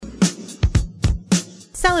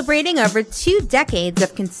Celebrating over 2 decades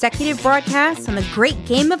of consecutive broadcasts on the great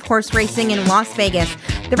game of horse racing in Las Vegas,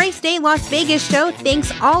 the Race Day Las Vegas show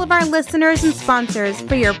thanks all of our listeners and sponsors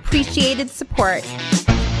for your appreciated support.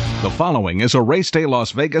 The following is a Race Day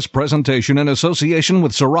Las Vegas presentation in association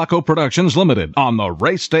with Sirocco Productions Limited on the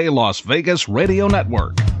Race Day Las Vegas Radio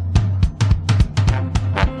Network.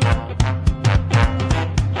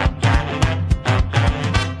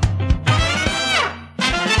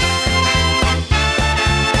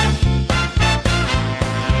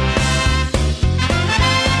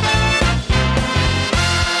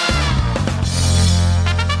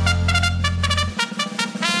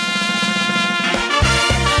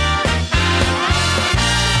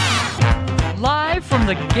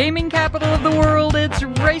 The gaming capital of the world, it's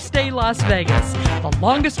Race Day Las Vegas, the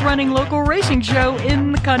longest-running local racing show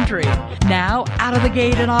in the country. Now, out of the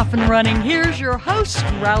gate and off and running, here's your host,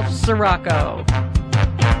 Ralph Sirocco.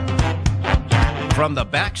 From the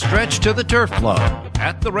backstretch to the turf club,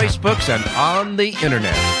 at the racebooks and on the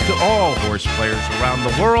internet, to all horse players around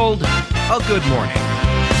the world, a good morning.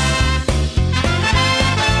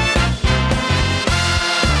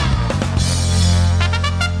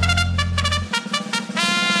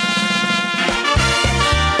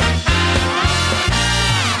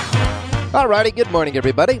 All righty, good morning,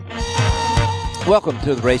 everybody. Welcome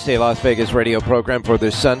to the Race Day Las Vegas radio program for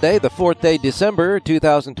this Sunday, the 4th day, December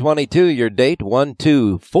 2022. Your date,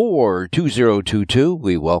 1242022.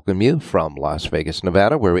 We welcome you from Las Vegas,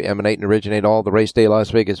 Nevada, where we emanate and originate all the Race Day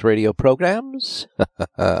Las Vegas radio programs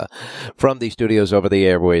from the studios over the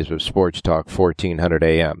airwaves of Sports Talk 1400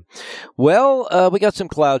 AM. Well, we got some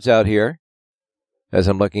clouds out here as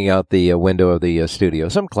I'm looking out the window of the studio.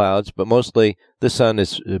 Some clouds, but mostly the sun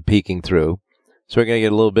is peeking through. So we're going to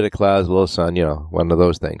get a little bit of clouds, a little sun, you know, one of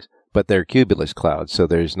those things. But they're cumulus clouds, so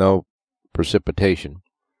there's no precipitation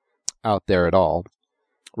out there at all.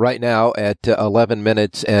 Right now at 11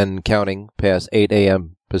 minutes and counting past 8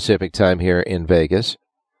 a.m. Pacific time here in Vegas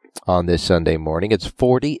on this Sunday morning, it's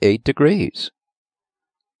 48 degrees.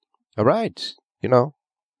 All right, you know,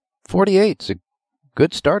 48 is a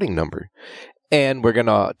good starting number. And we're going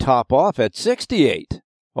to top off at 68.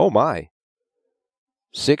 Oh, my.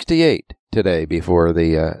 68 today before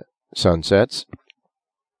the sun sets.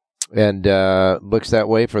 And looks that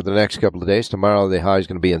way for the next couple of days. Tomorrow the high is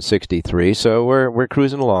going to be in 63. So we're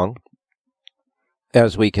cruising along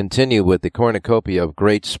as we continue with the cornucopia of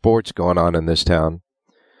great sports going on in this town.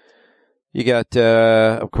 You got,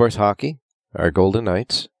 of course, hockey, our Golden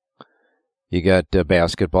Knights. You got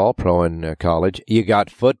basketball, pro and college. You got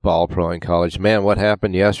football, pro and college. Man, what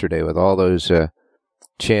happened yesterday with all those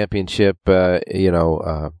championship,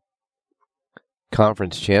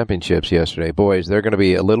 conference championships yesterday? Boys, they're going to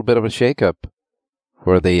be a little bit of a shakeup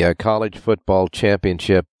for the college football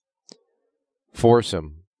championship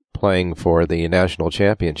foursome playing for the national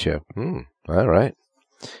championship. All right.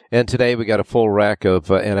 And today we got a full rack of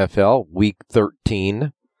NFL, Week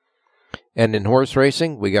 13. And in horse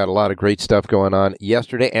racing, we got a lot of great stuff going on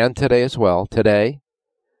yesterday and today as well. Today,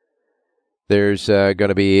 there's going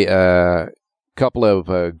to be a couple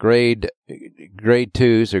of grade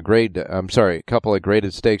twos, a couple of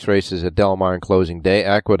graded stakes races at Del Mar on closing day.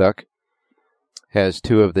 Aqueduct has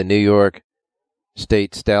 2 of the New York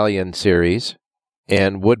State Stallion Series,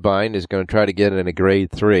 and Woodbine is going to try to get in a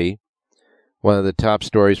grade 3. One of the top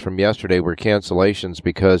stories from yesterday were cancellations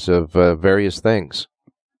because of various things.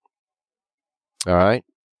 All right.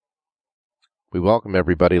 We welcome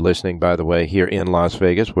everybody listening, by the way, here in Las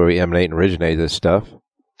Vegas, where we emanate and originate this stuff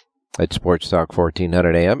at Sports Talk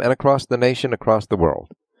 1400 AM and across the nation, across the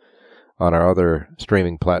world, on our other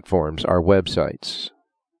streaming platforms, our websites,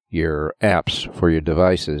 your apps for your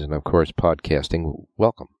devices, and, of course, podcasting.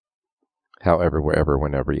 Welcome. However, wherever,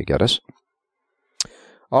 whenever you get us.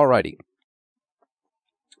 All righty.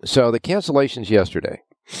 So the cancellations yesterday.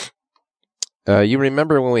 You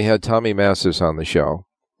remember when we had Tommy Massis on the show,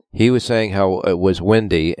 he was saying how it was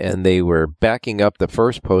windy and they were backing up the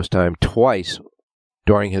first post time twice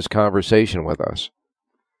during his conversation with us.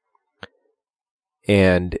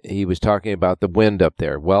 And he was talking about the wind up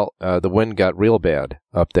there. Well, the wind got real bad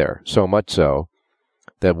up there, so much so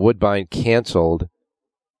that Woodbine canceled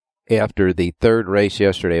after the third race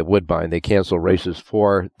yesterday at Woodbine. They canceled races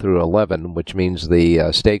 4 through 11, which means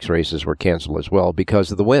the stakes races were canceled as well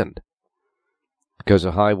because of the wind. Because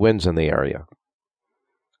of high winds in the area.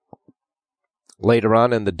 Later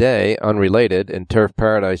on in the day, unrelated, in Turf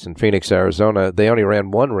Paradise in Phoenix, Arizona, they only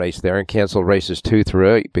ran 1 race there and canceled races 2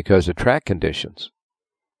 through 8 because of track conditions.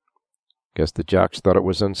 Guess the jocks thought it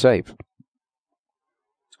was unsafe.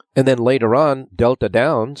 And then later on, Delta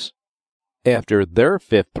Downs, after their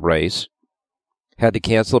 5th race, had to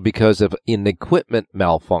cancel because of an equipment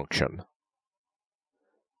malfunction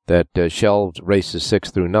that shelved races 6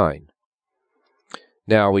 through 9.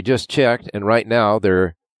 Now, we just checked, and right now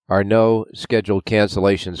there are no scheduled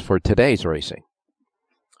cancellations for today's racing.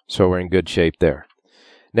 So we're in good shape there.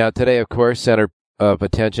 Now, today, of course, center of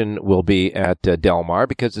attention will be at Del Mar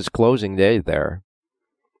because it's closing day there.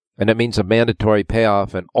 And it means a mandatory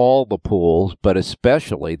payoff in all the pools, but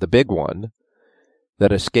especially the big one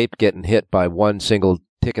that escaped getting hit by one single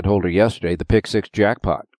ticket holder yesterday, the Pick 6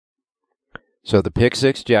 jackpot. So the Pick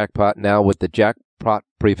 6 jackpot now with the jackpot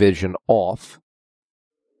provision off.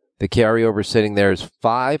 The carryover sitting there is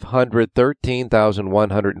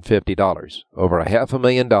 $513,150, over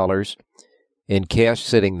 $500,000 in cash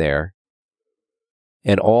sitting there,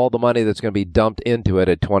 and all the money that's going to be dumped into it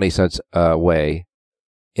at 20 cents away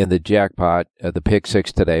in the jackpot, the Pick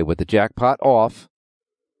 6 today. With the jackpot off,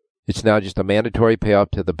 it's now just a mandatory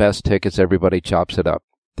payoff to the best tickets. Everybody chops it up.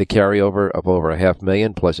 The carryover of over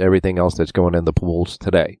 $500,000 plus everything else that's going in the pools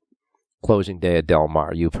today. Closing day at Del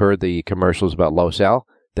Mar. You've heard the commercials about Los Al.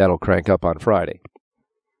 That'll crank up on Friday.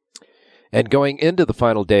 And going into the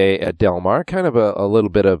final day at Del Mar, kind of a little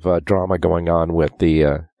bit of drama going on with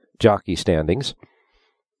the jockey standings.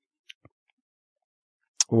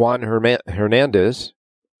 Juan Hernandez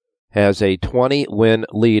has a 20-win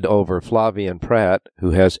lead over Flavien Prat,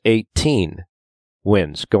 who has 18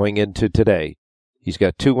 wins going into today. He's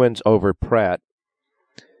got 2 wins over Prat.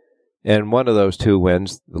 And one of those 2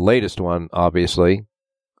 wins, the latest one, obviously,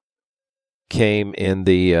 came in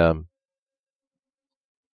the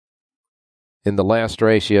last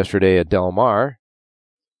race yesterday at Del Mar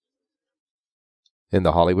in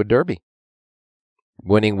the Hollywood Derby,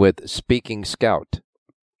 winning with Speaking Scout,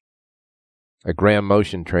 a Graham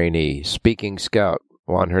Motion trainee. Speaking Scout,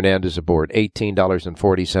 Juan Hernandez aboard,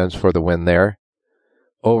 $18.40 for the win there.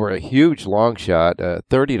 Over a huge long shot,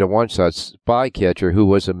 30-1 shot, Spycatcher, who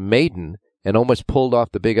was a maiden and almost pulled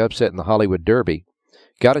off the big upset in the Hollywood Derby.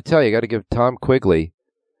 Got to tell you, got to give Tom Quigley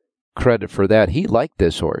credit for that. He liked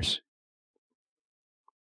this horse.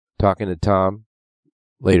 Talking to Tom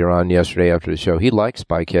later on yesterday after the show, he liked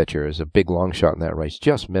Spycatcher as a big long shot in that race.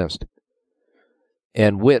 Just missed.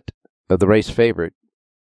 And Witt, the race favorite,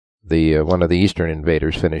 the one of the Eastern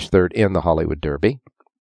Invaders, finished 3rd in the Hollywood Derby,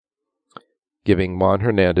 giving Juan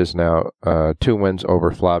Hernandez now 2 wins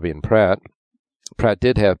over Flavien Prat. Prat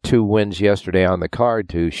did have 2 wins yesterday on the card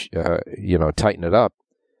to tighten it up.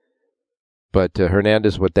 But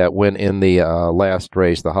Hernandez, with that win in the last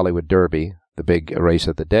race, the Hollywood Derby, the big race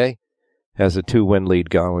of the day, has a 2-win lead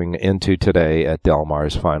going into today at Del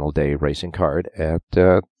Mar's final day racing card at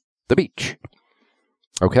the beach.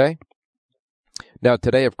 Okay? Now,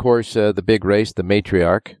 today, of course, the big race, the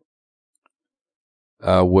Matriarch,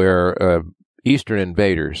 where Eastern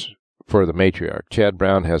Invaders for the Matriarch. Chad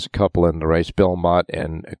Brown has a couple in the race. Bill Mott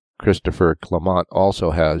and Christopher Clement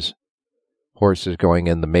also has horses going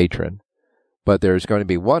in the Matron. But there's going to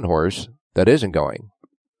be one horse that isn't going,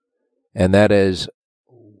 and that is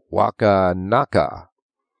Wakanaka.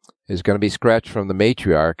 Is going to be scratched from the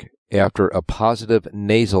Matriarch after a positive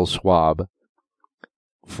nasal swab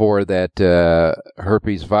for that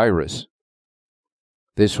herpes virus.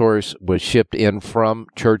 This horse was shipped in from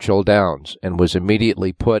Churchill Downs and was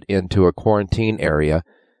immediately put into a quarantine area.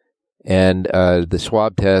 And the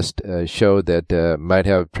swab test showed that might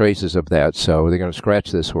have traces of that. So they're going to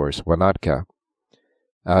scratch this horse, Wanatka,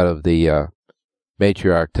 out of the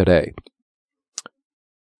Matriarch today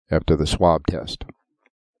after the swab test.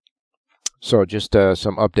 So just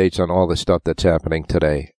some updates on all the stuff that's happening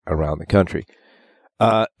today around the country.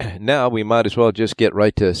 Now we might as well just get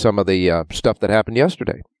right to some of the stuff that happened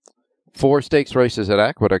yesterday. 4 stakes races at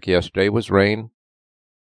Aqueduct yesterday. Was rain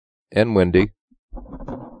and windy.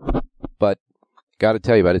 But got to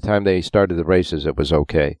tell you, by the time they started the races, it was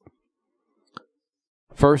okay.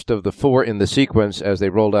 First of the 4 in the sequence as they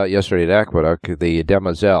rolled out yesterday at Aqueduct, the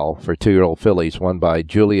Demoiselle for 2-year-old fillies, won by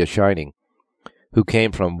Julia Shining, who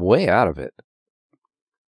came from way out of it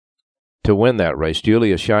to win that race.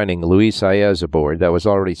 Julia Shining, Luis Saez aboard. That was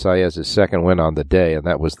already Saez's 2nd win on the day, and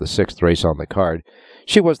that was the 6th race on the card.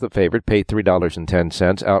 She was the favorite, paid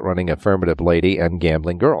 $3.10, outrunning Affirmative Lady and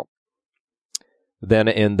Gambling Girl. Then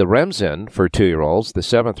in the Remsen for 2-year-olds, the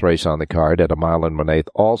 7th race on the card at 1 1/8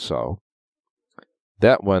 also.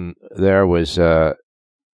 That one there was Duby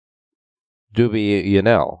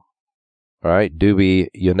Yunel. All right, Duby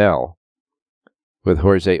Yunel with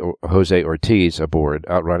Jose Ortiz aboard,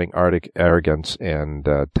 outrunning Arctic Arrogance, and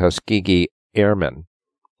Tuskegee Airman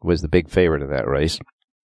was the big favorite in that race.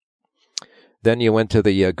 Then you went to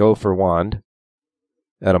the Gopher Wand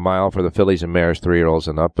at a mile for the fillies and mares, 3-year-olds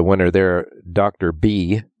and up. The winner there, Dr.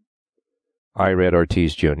 B, Irad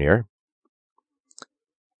Ortiz Jr.,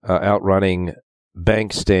 outrunning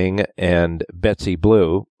Bank Sting and Betsy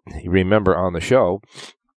Blue. You remember on the show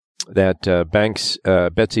that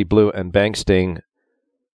Betsy Blue and Bank Sting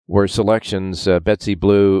were selections, Betsy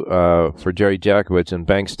Blue for Jerry Jackowitz and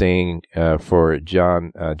Bank Sting for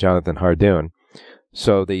Jonathan Hardoon.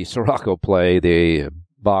 So the Sirocco play, the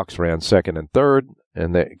box ran second and third,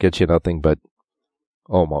 and that gets you nothing but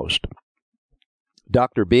almost.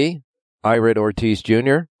 Dr. B, Irad Ortiz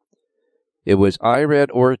Jr., it was Irad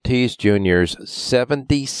Ortiz Jr.'s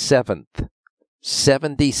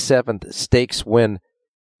 77th stakes win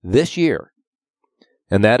this year.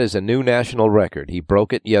 And that is a new national record. He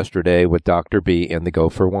broke it yesterday with Dr. B in the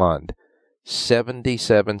Gopher Wand.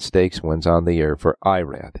 77 stakes wins on the year for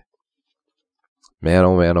Irad. Man,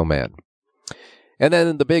 oh man, oh man. And then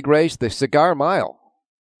in the big race, the Cigar Mile.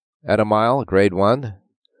 At a mile, Grade 1.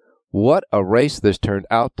 What a race this turned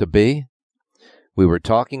out to be. We were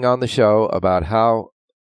talking on the show about how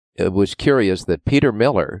it was curious that Peter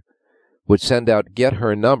Miller would send out Get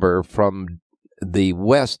Her Number from the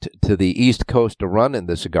west to the east coast to run in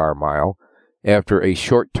the Cigar Mile after a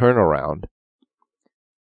short turnaround.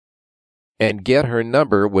 And Get Her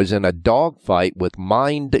Number was in a dogfight with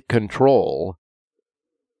Mind Control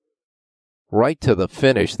right to the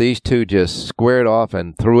finish. These two just squared off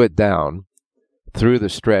and threw it down through the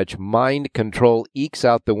stretch. Mind Control ekes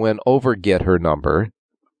out the win over Get Her Number.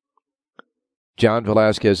 John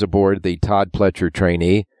Velasquez aboard the Todd Pletcher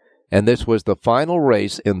trainee. And this was the final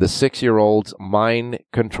race in the 6-year-old's Mind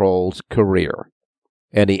Control's career.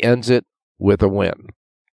 And he ends it with a win.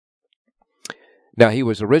 Now, he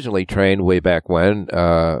was originally trained way back when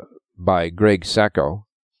by Greg Sacco.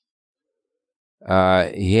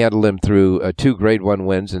 He handled him through 2 Grade 1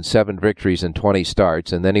 wins and 7 victories in 20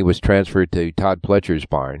 starts, and then he was transferred to Todd Pletcher's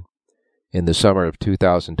barn in the summer of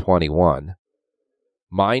 2021.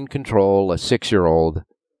 Mind Control, a 6-year-old,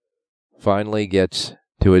 finally gets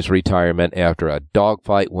to his retirement after a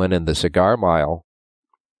dogfight win in the Cigar Mile.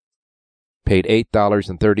 Paid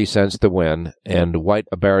 $8.30 to win, and White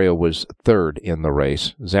Abarrio was third in the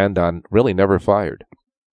race. Zandon really never fired.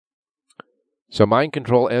 So Mind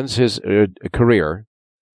Control ends his career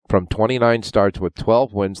from 29 starts with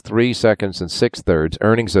 12 wins, 3 seconds, and 6 thirds,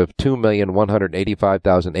 earnings of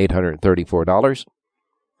 $2,185,834.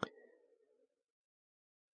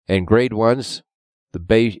 And Grade 1s,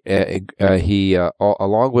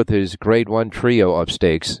 along with his Grade 1 trio of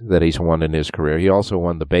stakes that he's won in his career, he also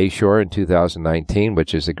won the Bayshore in 2019,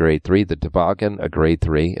 which is a Grade 3, the Toboggan, a Grade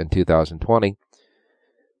 3 in 2020,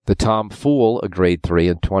 the Tom Fool, a Grade 3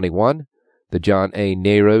 in 21, the John A.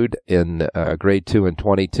 Nehrud in Grade 2 in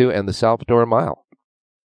 22, and the Salvador Mile,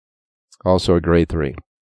 also a Grade 3.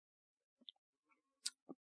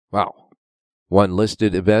 Wow. Won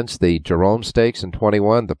listed events, the Jerome Stakes in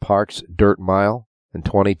 21, the Parks Dirt Mile in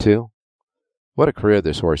 22. What a career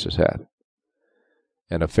this horse has had.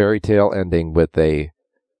 And a fairy tale ending with a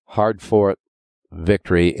hard-fought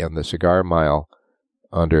victory in the Cigar Mile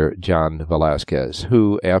under John Velasquez,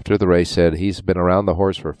 who, after the race, said he's been around the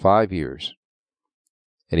horse for 5 years.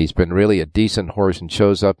 And he's been really a decent horse and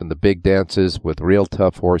shows up in the big dances with real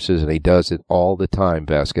tough horses, and he does it all the time,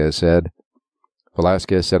 Velasquez said.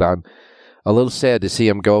 I'm a little sad to see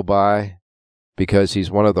him go by because he's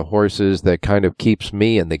one of the horses that kind of keeps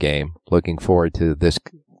me in the game, looking forward to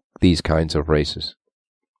these kinds of races.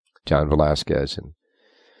 John Velasquez, and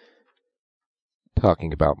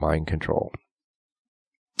talking about Mind Control.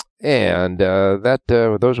 And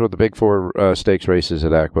those were the big 4 stakes races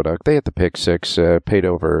at Aqueduct. They had the pick 6, paid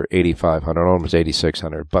over $8,500, almost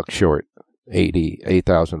 $8,600, buck short,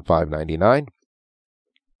 $8,599.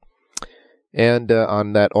 And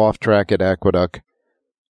on that off track at Aqueduct,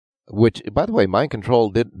 which, by the way, Mind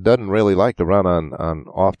Control doesn't really like to run on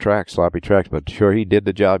off track, sloppy tracks, but sure he did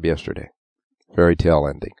the job yesterday. Fairy tale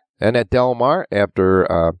ending. And at Del Mar,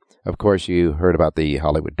 after of course, you heard about the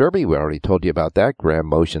Hollywood Derby. We already told you about that. Graham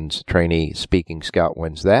Motion's trainee Speaking Scout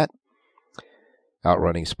wins that,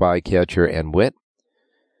 outrunning Spy Catcher and Wit.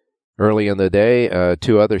 Early in the day,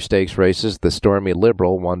 2 other stakes races. The Stormy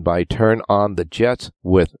Liberal won by Turn on the Jets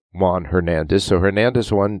with Juan Hernandez. So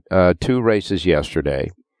Hernandez won 2 races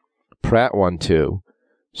yesterday. Pratt won 2.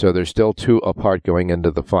 So there's still 2 apart going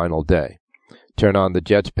into the final day. Turn on the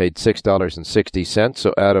Jets paid $6.60.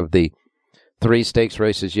 So out of the 3 stakes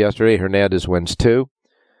races yesterday, Hernandez wins 2.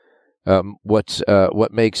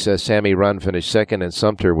 What makes Sammy Run finish second and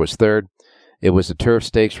Sumter was third? It was the turf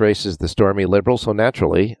stakes races, the Stormy Liberal, so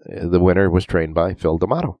naturally the winner was trained by Phil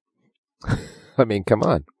D'Amato. I mean, come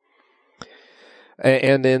on.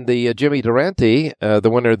 And in the Jimmy Durante, the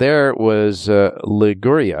winner there was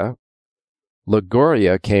Liguria.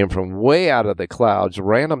 Liguria came from way out of the clouds,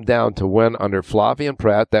 ran him down to win under Flavien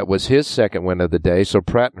Prat. That was his second win of the day. So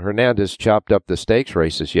Prat and Hernandez chopped up the stakes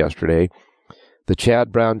races yesterday. The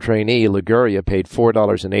Chad Brown trainee, Liguria, paid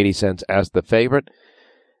 $4.80 as the favorite.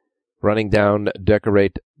 Running down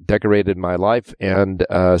Decorated My Life and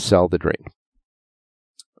Sell the Dream.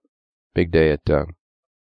 Big day at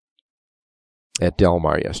Del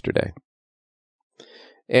Mar yesterday.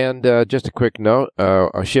 And just a quick note,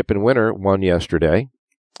 a Shipping Winner won yesterday.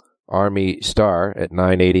 Army Star at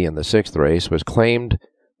 980 in the 6th race was claimed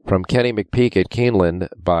from Kenny McPeak at Keeneland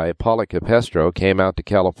by Paula Capestro, came out to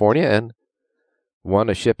California and won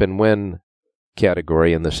a Ship and Win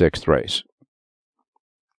category in the 6th race.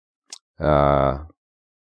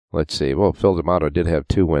 Let's see. Well, Phil D'Amato did have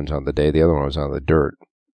 2 wins on the day. The other one was on the dirt.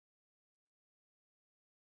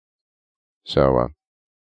 So,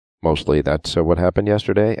 mostly that's what happened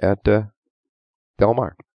yesterday at Del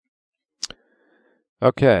Mar.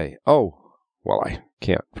 Okay. Oh, well, I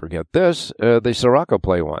can't forget this. The Sirocco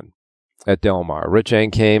Play won at Del Mar. Rich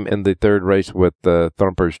Eng came in the 3rd race with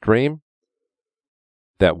Thumper's Dream.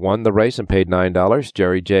 That won the race and paid $9.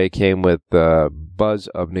 Jerry J came with Buzz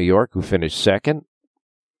of New York, who finished 2nd.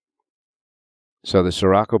 So the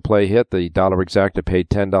Sirocco Play hit. The Dollar Exacta paid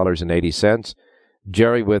 $10.80.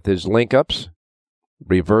 Jerry with his link-ups,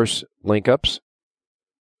 reverse link-ups,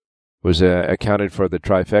 was accounted for the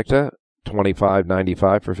trifecta,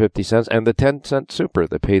 $25.95 for 50 cents, and the 10-cent super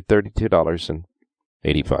that paid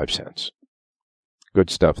 $32.85.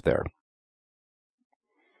 Good stuff there.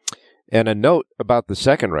 And a note about the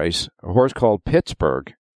 2nd race, a horse called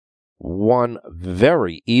Pittsburgh won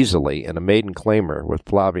very easily in a maiden claimer with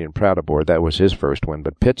Flavien Prat aboard. That was his first win,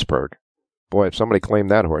 but Pittsburgh, boy, if somebody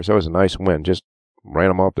claimed that horse, that was a nice win. Just ran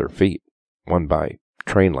them off their feet, won by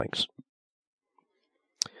train links.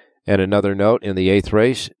 And another note, in the 8th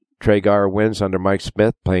race, Tragar wins under Mike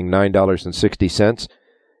Smith, paying $9.60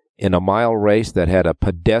 in a mile race that had a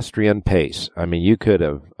pedestrian pace. I mean, you could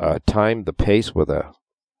have timed the pace with a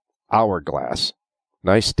hourglass.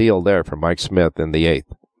 Nice steal there for Mike Smith in the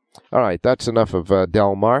 8th. All right, that's enough of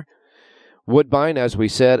Del Mar. Woodbine, as we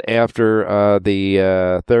said, after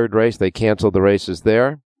the 3rd race, they canceled the races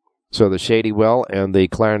there. So the Shady Well and the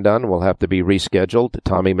Clarendon will have to be rescheduled.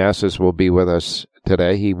 Tommy Massis will be with us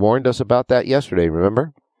today. He warned us about that yesterday,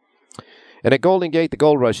 remember? And at Golden Gate, the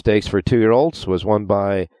Gold Rush Stakes for 2-year-olds was won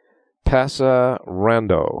by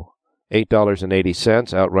Pasarando,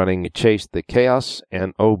 $8.80, outrunning Chase the Chaos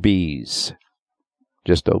and OBs.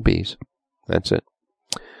 Just OBs. That's it.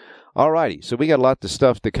 All righty, so we got a lot of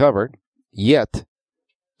stuff to cover yet.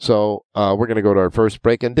 So we're going to go to our first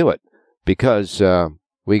break and do it because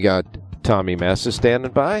we got Tommy Massis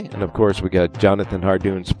standing by, and of course we got Jonathan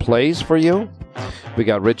Hardoon's plays for you. We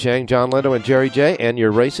got Rich Eng, John Lindo, and Jerry J, and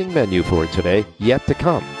your racing menu for today yet to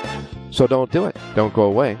come. So don't do it. Don't go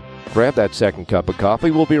away. Grab that second cup of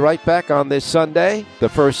coffee. We'll be right back on this Sunday, the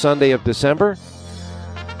first Sunday of December,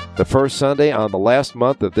 the first Sunday on the last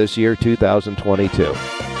month of this year, 2022.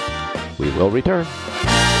 We will return.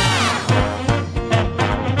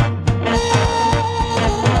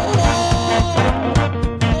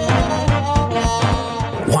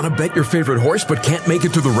 Want to bet your favorite horse but can't make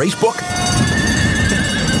it to the racebook?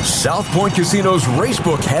 South Point Casino's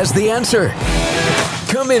Racebook has the answer.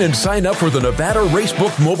 Come in and sign up for the Nevada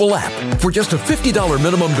Racebook mobile app. For just a $50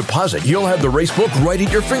 minimum deposit, you'll have the Racebook right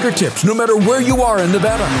at your fingertips, no matter where you are in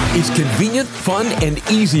Nevada. It's convenient, fun, and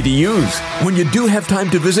easy to use. When you do have time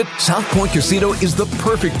to visit, South Point Casino is the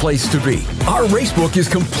perfect place to be. Our Racebook is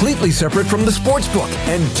completely separate from the Sportsbook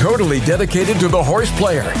and totally dedicated to the horse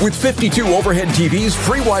player. With 52 overhead TVs,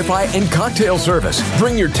 free Wi-Fi, and cocktail service.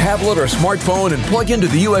 Bring your tablet or smartphone and plug into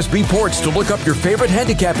the USB ports to look up your favorite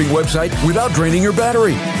handicapping website without draining your battery.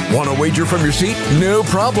 Want to wager from your seat? No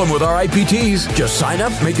problem with our IPTs. Just sign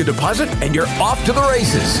up, make a deposit, and you're off to the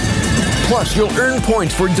races. Plus, you'll earn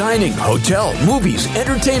points for dining, hotel, movies,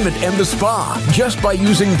 entertainment, and the spa just by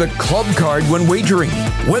using the club card when wagering.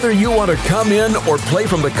 Whether you want to come in or play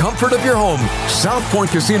from the comfort of your home, South Point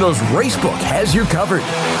Casino's Racebook has you covered.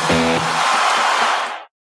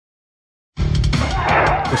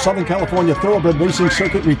 The Southern California Thoroughbred Racing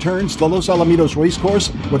Circuit returns to Los Alamitos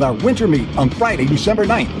Racecourse with our winter meet on Friday, December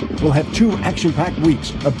 9th. We'll have 2 action-packed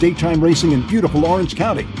weeks of daytime racing in beautiful Orange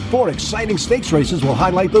County. 4 exciting stakes races will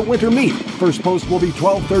highlight the winter meet. First post will be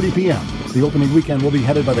 12:30 p.m. The opening weekend will be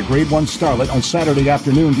headed by the Grade 1 Starlet on Saturday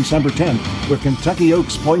afternoon, December 10th, with Kentucky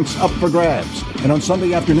Oaks points up for grabs. And on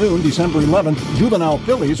Sunday afternoon, December 11th, Juvenile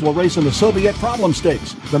Fillies will race in the Soviet Problem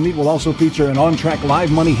Stakes. The meet will also feature an on-track live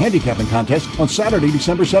money handicapping contest on Saturday,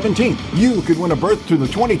 December 17th. You could win a berth to the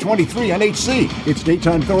 2023 NHC. It's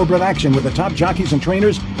daytime thoroughbred action with the top jockeys and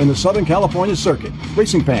trainers in the Southern California circuit.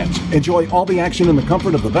 Racing fans, enjoy all the action in the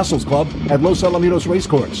comfort of the Vessels Club at Los Alamitos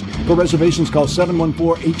Racecourse. For reservations, call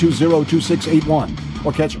 714-820-2681.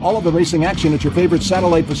 Or catch all of the racing action at your favorite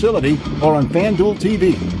satellite facility or on FanDuel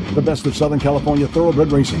TV. The best of Southern California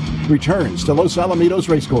thoroughbred racing returns to Los Alamitos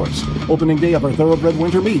Racecourse. Opening day of our thoroughbred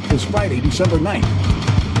winter meet is Friday, December 9th.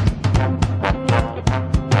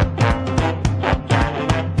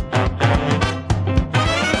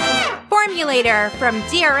 Formulator from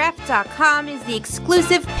DRF.com is the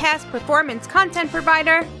exclusive past performance content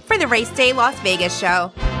provider for the Race Day Las Vegas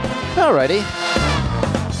show. Alrighty.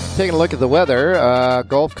 Taking a look at the weather,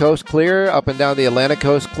 Gulf Coast clear, up and down the Atlantic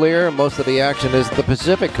Coast clear. Most of the action is the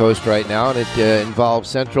Pacific Coast right now, and it involves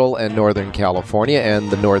Central and Northern California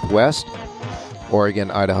and the Northwest.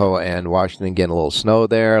 Oregon, Idaho, and Washington getting a little snow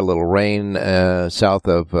there, a little rain south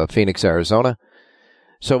of Phoenix, Arizona.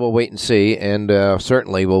 So we'll wait and see, and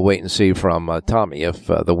certainly we'll wait and see from Tommy if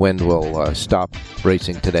the wind will stop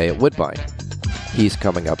racing today at Woodbine. He's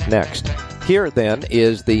coming up next. Here, then,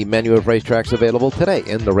 is the menu of racetracks available today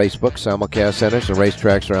in the Racebook simulcast centers and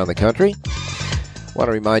racetracks around the country. I want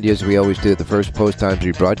to remind you, as we always do, the first post times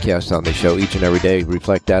we broadcast on the show each and every day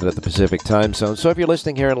reflect that at the Pacific time zone. So if you're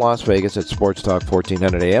listening here in Las Vegas at Sports Talk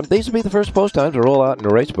 1400 AM, these will be the first post times to roll out in the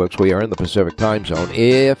Racebooks. We are in the Pacific time zone.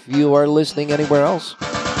 If you are listening anywhere else,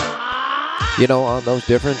 you know, on those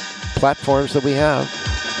different platforms that we have,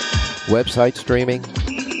 website streaming,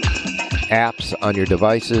 apps on your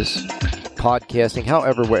devices, podcasting,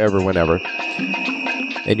 however, wherever, whenever,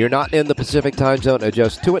 and you're not in the Pacific time zone,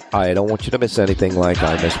 adjust to it. I don't want you to miss anything like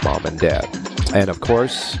I miss Mom and Dad. And, of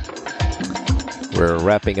course, we're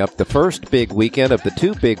wrapping up the first big weekend of the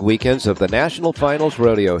two big weekends of the National Finals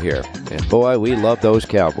Rodeo here. And, boy, we love those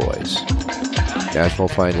Cowboys. National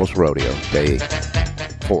Finals Rodeo, Day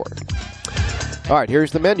 4. All right,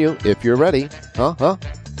 here's the menu, if you're ready.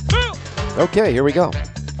 Okay, here we go.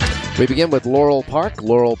 We begin with Laurel Park.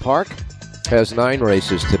 Laurel Park has 9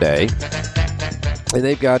 races today, and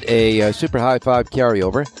they've got a Super High 5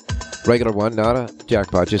 carryover, regular one, not a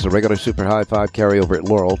jackpot, just a regular Super High 5 carryover at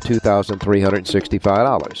Laurel,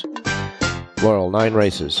 $2,365. Laurel, 9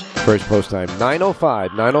 races. First post time,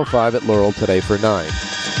 9:05 at Laurel today for 9.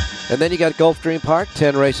 And then you got Gulfstream Park,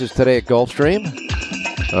 10 races today at Gulfstream.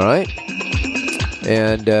 All right.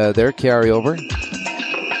 And their carryover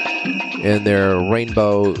in their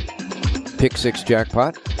Rainbow Pick 6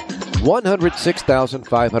 jackpot,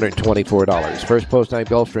 $106,524. First post time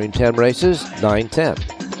Gulfstream, 10 races, 9:10.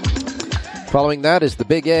 Following that is the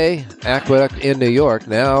Big A, Aqueduct in New York.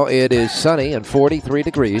 Now it is sunny and 43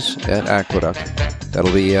 degrees at Aqueduct.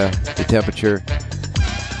 That'll be the temperature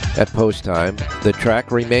at post time. The track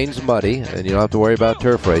remains muddy, and you don't have to worry about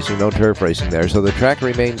turf racing. No turf racing there. So the track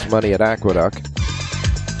remains muddy at Aqueduct.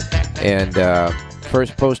 And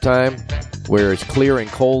first post time, where it's clear and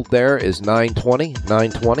cold there, is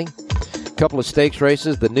 9:20. Couple of stakes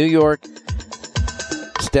races. The New York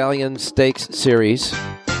Stallion Stakes Series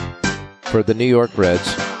for the New York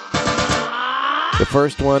Reds. The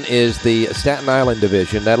first one is the Staten Island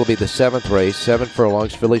division. That'll be the 7th race. 7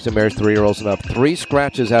 furlongs, fillies and mares, 3-year-olds and up. 3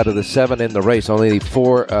 scratches out of the 7 in the race. Only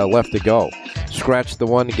 4 left to go. Scratch the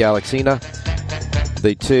 1, Galaxina.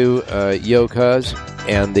 The 2, Yokuz.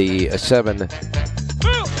 And the 7,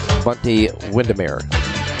 Bunty Windermere.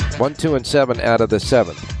 1, 2, and 7 out of the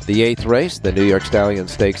 7th. The 8th race, the New York Stallion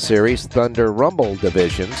Stakes Series, Thunder Rumble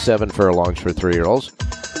Division, 7 furlongs for 3-year-olds.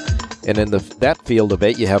 And in that field of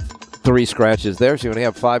 8, you have 3 scratches there, so you only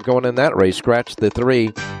have 5 going in that race. Scratch the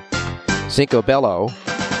 3, Cinco Bello.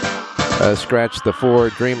 Scratch the 4,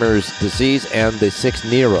 Dreamer's Disease, and the 6,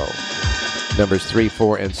 Nero. Numbers 3,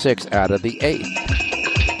 4, and 6 out of the 8th.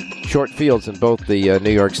 Short fields in both the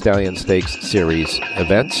New York Stallion Stakes Series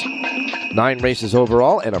events. 9 races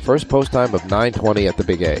overall and a first post time of 9:20 at the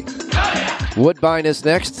Big A. Woodbine is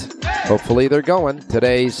next. Hopefully they're going.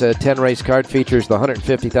 Today's 10-race card features the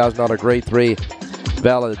 $150,000 Grade 3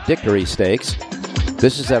 Valedictory Stakes.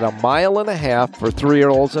 This is at 1.5 miles for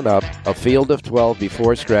 3-year-olds and up, a field of 12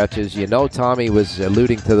 before scratches. You know Tommy was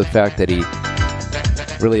alluding to the fact that he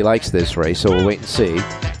really likes this race, so we'll wait and see.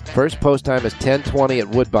 First post time is 10:20 at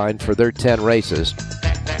Woodbine for their 10 races.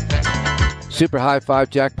 Super High 5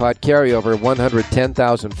 jackpot carryover,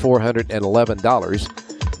 $110,411.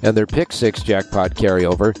 And their Pick 6 jackpot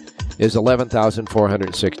carryover is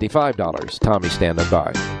 $11,465. Tommy standing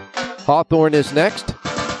by. Hawthorne is next.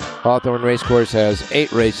 Hawthorne Racecourse has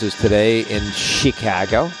 8 races today in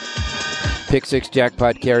Chicago. Pick 6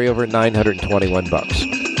 jackpot carryover,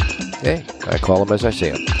 $921. Okay, I call them as I see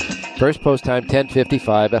them. First post time,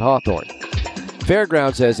 10:55 at Hawthorne.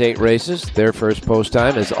 Fairgrounds has 8 races. Their first post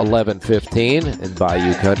time is 11:15 in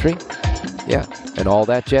Bayou Country. Yeah, and all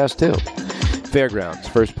that jazz too. Fairgrounds,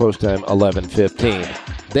 first post time, 11:15.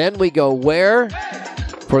 Then we go where?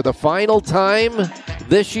 For the final time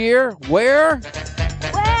this year, where?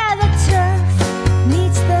 Where the turf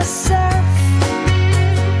meets the surf.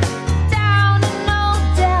 Down in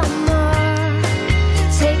Old Delmar.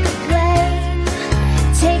 Take a plane,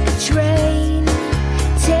 take a train,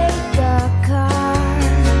 take a car.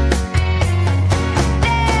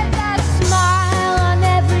 There's a smile on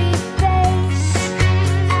every face,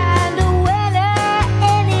 and a winner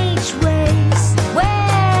in each race.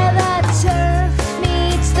 Where the turf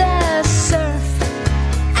meets the surf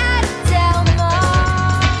at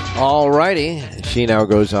Delmar. All righty. She now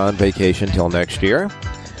goes on vacation till next year.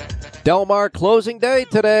 Delmar closing day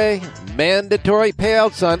today. Mandatory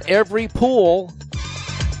payouts on every pool.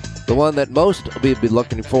 The one that most will be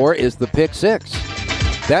looking for is the Pick 6.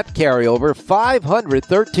 That carryover,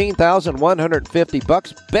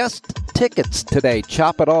 $513,150. Best tickets today.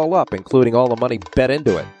 Chop it all up, including all the money bet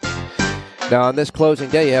into it. Now, on this closing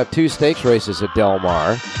day, you have 2 stakes races at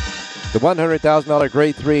Delmar. The $100,000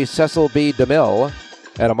 Grade 3 Cecil B. DeMille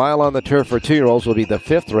at a mile on the turf for 2-year-olds will be the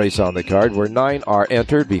 5th race on the card, where 9 are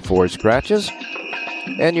entered before scratches.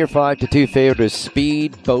 And your 5-2 favorite is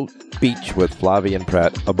Speedboat Beach with Flavien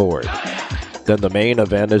Prat aboard. Then the main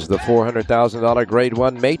event is the $400,000 Grade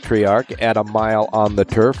 1 Matriarch at a mile on the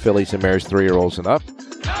turf, fillies and mares 3-year-olds and up.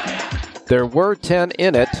 There were 10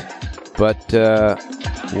 in it, but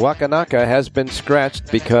Wakanaka has been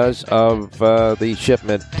scratched because of the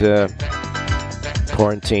shipment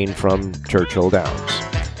quarantine from Churchill Downs.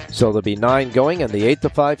 So there'll be 9 going, and the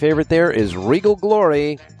 8-5 favorite there is Regal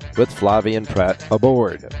Glory with Flavien Prat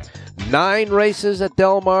aboard. 9 races at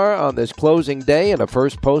Delmar on this closing day and a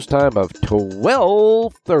first post time of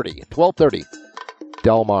 12:30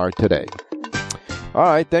 Delmar today. All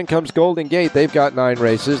right, then comes Golden Gate. They've got 9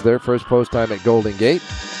 races. Their first post time at Golden Gate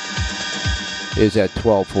is at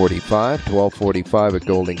 12:45 at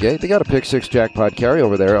Golden Gate. They got a Pick 6 jackpot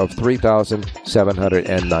carryover there of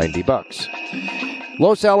 $3,790.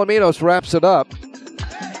 Los Alamitos wraps it up.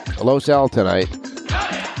 Los Al tonight.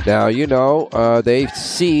 Now, you know, they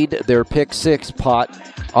seed their Pick 6 pot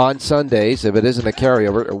on Sundays. If it isn't a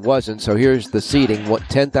carryover, it wasn't. So here's the seeding,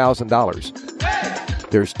 $10,000.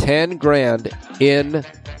 There's $10,000 in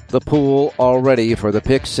the pool already for the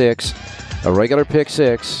Pick 6, a regular Pick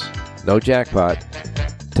 6, no jackpot,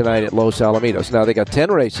 tonight at Los Alamitos. Now, they got 10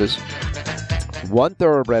 races, 1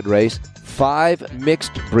 thoroughbred race, 5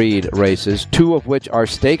 mixed breed races, 2 of which are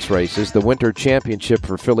stakes races. The Winter Championship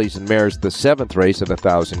for fillies and mares, the 7th race at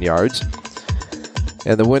 1,000 yards.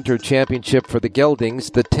 And the Winter Championship for the geldings,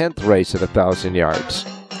 the 10th race at 1,000 yards.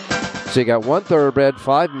 So you got 1 thoroughbred,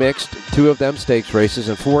 5 mixed, 2 of them stakes races,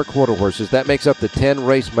 and 4 quarter horses. That makes up the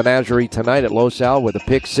 10-race menagerie tonight at Los Al with a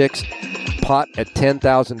Pick 6 pot at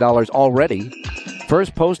 $10,000 already.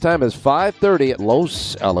 First post time is 5:30 at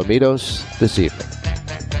Los Alamitos this evening.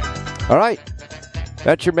 All right,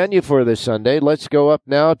 that's your menu for this Sunday. Let's go up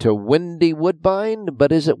now to windy Woodbine,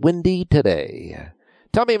 but is it windy today?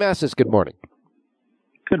 Tommy Massis, good morning.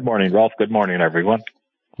 Good morning, Rolf. Good morning, everyone.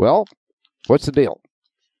 Well, what's the deal?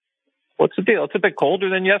 What's the deal? It's a bit colder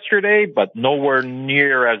than yesterday, but nowhere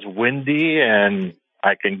near as windy, and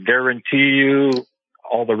I can guarantee you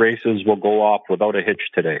all the races will go off without a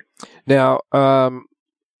hitch today. Now,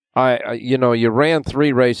 you ran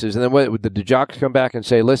 3 races, and then did the jocks come back and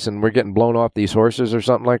say, listen, we're getting blown off these horses or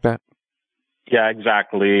something like that? Yeah,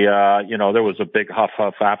 exactly. There was a big huff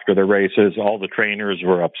after the races. All the trainers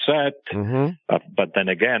were upset, but then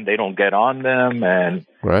again, they don't get on them, and,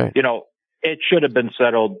 right. It should have been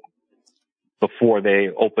settled before they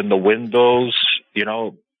opened the windows,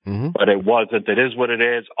 but it wasn't. It is what it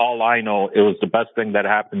is. All I know, it was the best thing that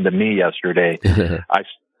happened to me yesterday.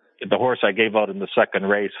 The horse I gave out in the second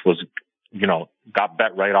race was, got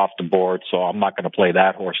bet right off the board, so I'm not going to play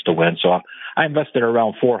that horse to win. So I invested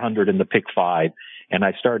around $400 in the Pick 5, and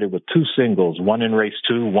I started with 2 singles, one in race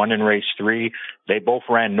 2, one in race 3. They both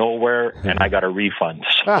ran nowhere, and I got a refund.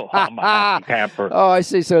 So I'm a happy camper. Oh, I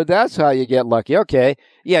see. So that's how you get lucky. Okay.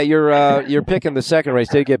 Yeah, you're picking the second race.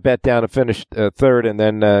 They get bet down to finish third, and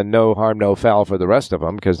then no harm, no foul for the rest of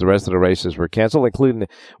them because the rest of the races were canceled, including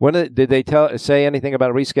did they say anything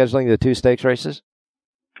about rescheduling the 2 stakes races?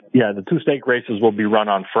 Yeah, the 2 stake races will be run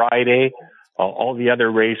on Friday. All the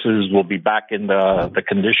other races will be back in the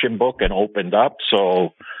condition book and opened up.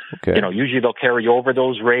 So, usually they'll carry over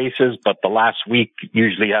those races, but the last week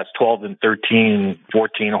usually has 12 and 13,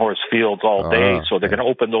 14 horse fields all day. So they're going to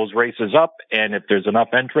open those races up, and if there's enough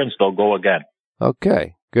entrants, they'll go again.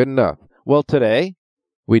 Okay, good enough. Well, today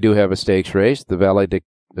we do have a stakes race, the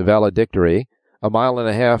Valedictory, 1.5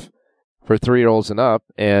 miles for 3-year-olds and up,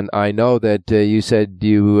 and I know that you said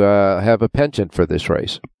you have a penchant for this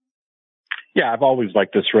race. Yeah, I've always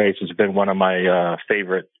liked this race. It's been one of my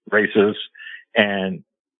favorite races, and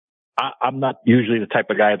I'm not usually the type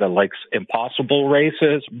of guy that likes impossible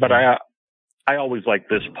races, but I always like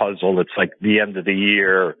this puzzle. It's like the end of the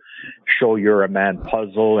year, show you're a man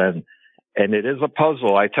puzzle, and it is a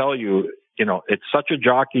puzzle. I tell you, it's such a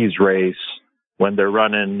jockey's race when they're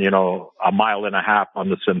running, 1.5 miles on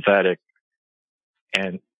the synthetic.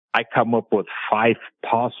 And I come up with 5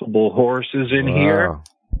 possible horses in here.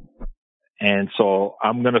 And so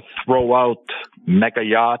I'm going to throw out Mega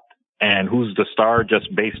Yacht and Who's the Star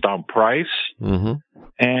just based on price. Mm-hmm.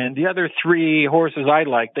 And the other 3 horses I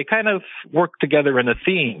like, they kind of work together in a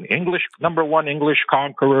theme. Number 1, English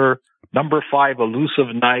Conqueror, number 5,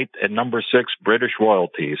 Elusive Knight, and number 6, British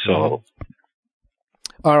Royalty. So,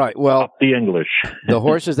 all right. Well, up the English. The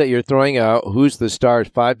horses that you're throwing out, Who's the Star,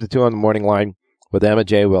 5-2 on the morning line with Emma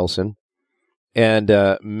J. Wilson, and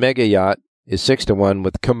Mega Yacht is 6-1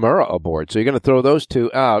 with Kimura aboard. So you're going to throw those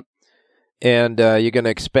 2 out, and you're going to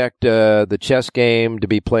expect the chess game to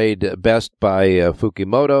be played best by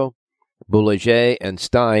Fukimoto, Boulanger, and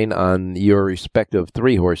Stein on your respective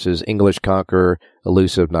 3 horses, English Conqueror,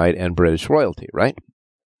 Elusive Knight, and British Royalty, right?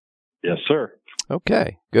 Yes, sir.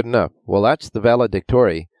 Okay, good enough. Well, that's the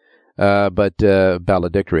Valedictory,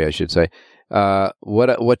 Valedictory, I should say.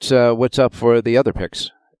 What's up for the other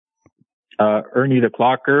picks? Ernie the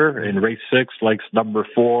Clocker in race 6 likes number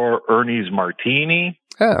 4, Ernie's Martini.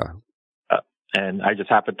 Oh. And I just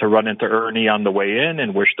happened to run into Ernie on the way in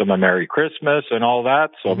and wished him a Merry Christmas and all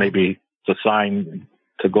that. So maybe it's a sign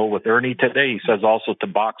to go with Ernie today. He says also to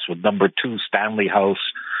box with number 2, Stanley House,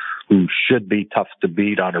 who should be tough to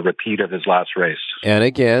beat on a repeat of his last race. And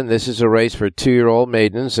again, this is a race for 2-year-old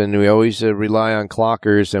maidens, and we always rely on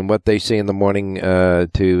clockers and what they see in the morning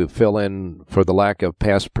to fill in for the lack of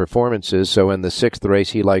past performances. So in the 6th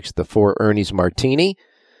race, he likes the 4 Ernie's Martini,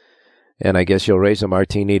 and I guess you'll raise a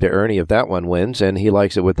martini to Ernie if that one wins, and he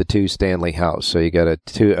likes it with the 2 Stanley House. So you got a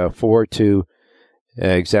 4-2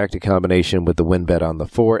 exacta combination with the win bet on the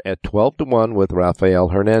 4 at 12-1 with Rafael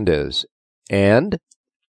Hernandez. And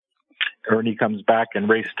Ernie comes back in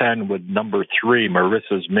race 10 with number 3,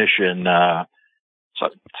 Marissa's Mission. So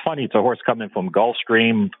it's funny, it's a horse coming from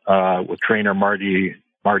Gulfstream with trainer Marty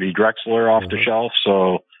Drexler off the shelf.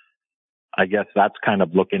 So I guess that's kind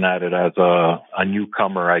of looking at it as a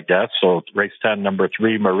newcomer, I guess. So race 10, number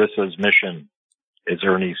 3, Marissa's Mission is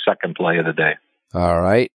Ernie's second play of the day. All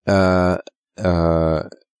right.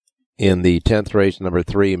 In the 10th race, number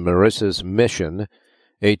 3, Marissa's Mission,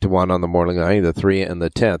 8-1 on the morning line, the 3 and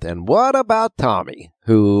the 10th. And what about Tommy,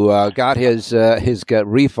 who got his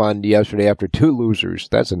refund yesterday after 2 losers?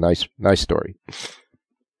 That's a nice story.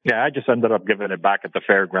 Yeah, I just ended up giving it back at the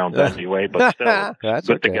fairgrounds anyway, but still,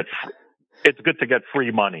 it's good to get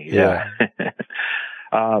free money. Yeah.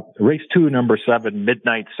 Race 2, number 7,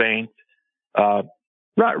 Midnight Saint.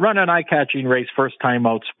 Run an eye-catching race, first time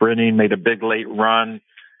out sprinting, made a big late run,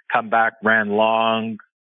 come back, ran long,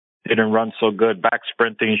 didn't run so good. Back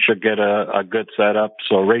sprinting, should get a good setup.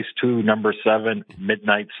 So race 2, number 7,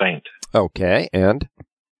 Midnight Saint. Okay, and?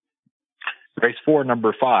 Race 4,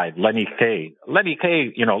 number 5, Lenny K. Lenny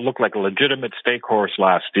K, looked like a legitimate stake horse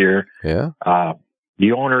last year. Yeah.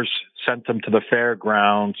 The owners sent him to the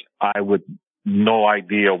fairgrounds. I would no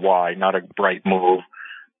idea why, not a bright move.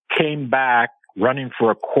 Came back running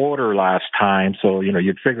for a quarter last time. So,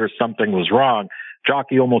 you'd figure something was wrong.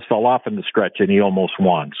 Jockey almost fell off in the stretch and he almost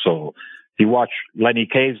won. So if you watch Lenny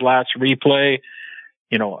K's last replay,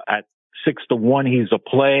 at 6-1, he's a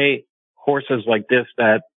play. Horses like this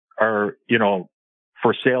that are,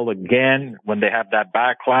 for sale again, when they have that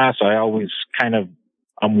back class, I always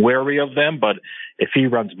I'm wary of them, but if he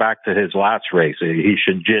runs back to his last race, he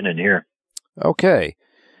should gin in here. Okay.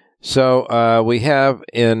 So we have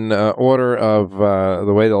in order of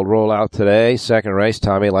the way they'll roll out today, second race,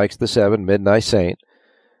 Tommy likes the 7, Midnight Saint.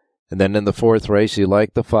 And then in the 4th race, he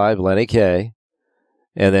liked the 5, Lenny K.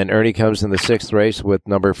 And then Ernie comes in the 6th race with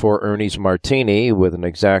number 4, Ernie's Martini, with an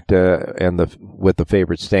exacta and with the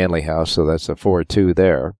favorite Stanley House. So that's a 4-2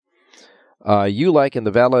 there. You like in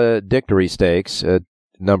the Valedictory Stakes,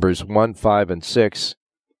 numbers 1, 5, and 6,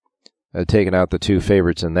 taking out the two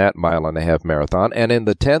favorites in that 1.5 marathon. And in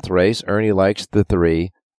the 10th race, Ernie likes the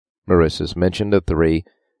 3. Marissa's mentioned the 3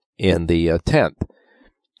 in the 10th.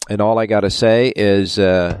 And all I got to say is,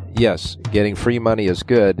 yes, getting free money is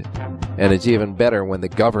good, and it's even better when the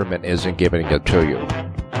government isn't giving it to you.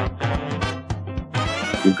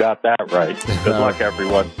 You got that right. Good luck,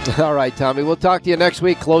 everyone. All right, Tommy. We'll talk to you next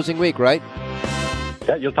week, closing week, right?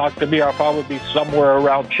 Yeah, you'll talk to me. I'll probably be somewhere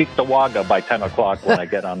around Cheektowaga by 10 o'clock when I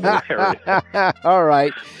get on the area. All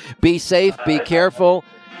right. Be safe, be careful,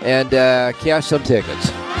 and cash some tickets.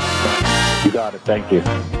 You got it. Thank you.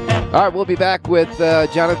 All right, we'll be back with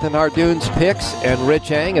Jonathan Hardoon's picks and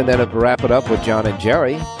Rich Eng, and then we'll wrap it up with John and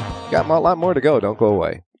Jerry. Got a lot more to go. Don't go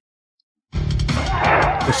away.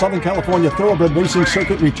 The Southern California Thoroughbred Racing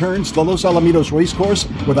Circuit returns to Los Alamitos Racecourse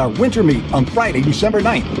with our winter meet on Friday, December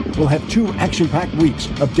 9th. We'll have 2 action-packed weeks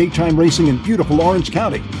of daytime racing in beautiful Orange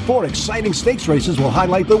County. 4 exciting stakes races will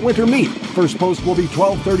highlight the winter meet. First post will be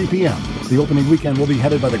 12:30 p.m. The opening weekend will be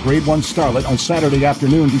headed by the Grade 1 Starlet on Saturday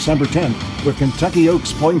afternoon, December 10th, with Kentucky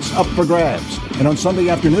Oaks points up for grabs. And on Sunday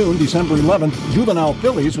afternoon, December 11th, Juvenile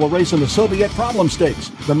Fillies will race in the Soviet Problem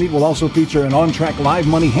Stakes. The meet will also feature an on-track live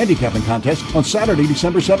money handicapping contest on Saturday,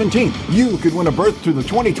 December 17th. You could win a berth to the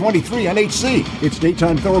 2023 NHC. It's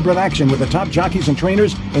daytime thoroughbred action with the top jockeys and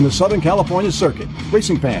trainers in the Southern California circuit.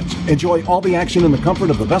 Racing fans, enjoy all the action in the comfort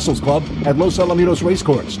of the Vessels Club at Los Alamitos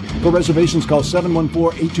Racecourse. For reservations, call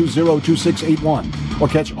 714-820-2681 or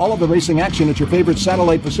catch all of the racing action at your favorite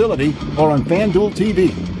satellite facility or on FanDuel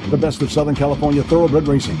TV. The best of Southern California thoroughbred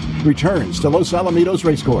racing returns to Los Alamitos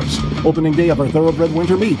Racecourse. Opening day of our thoroughbred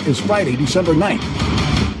winter meet is Friday, December 9th.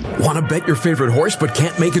 Want to bet your favorite horse but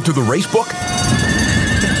can't make it to the racebook?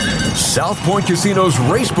 South Point Casino's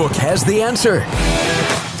Racebook has the answer.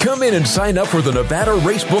 Come in and sign up for the Nevada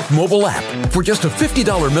Racebook mobile app. For just a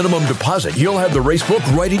 $50 minimum deposit, you'll have the Racebook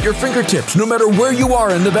right at your fingertips, no matter where you are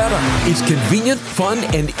in Nevada. It's convenient, fun,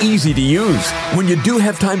 and easy to use. When you do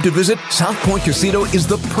have time to visit, South Point Casino is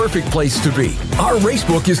the perfect place to be. Our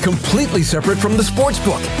Racebook is completely separate from the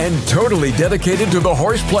Sportsbook and totally dedicated to the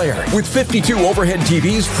horse player. With 52 overhead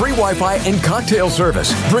TVs, free Wi-Fi, and cocktail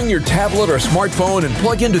service. Bring your tablet or smartphone and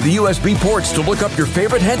plug into the USB ports to look up your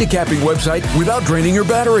favorite handicapping website without draining your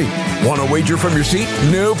battery. Want to wager from your seat?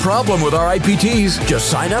 No problem with our IPTs. Just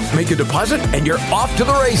sign up, make a deposit, and you're off to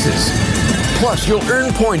the races. Plus, you'll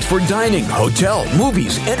earn points for dining, hotel,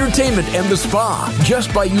 movies, entertainment, and the spa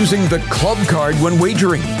just by using the club card when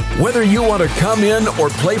wagering. Whether you want to come in or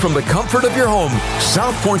play from the comfort of your home,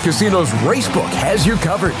 South Point Casino's Racebook has you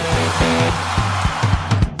covered.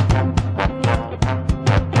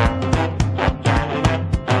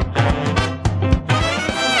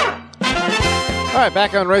 All right,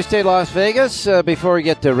 back on Race Day Las Vegas. Before we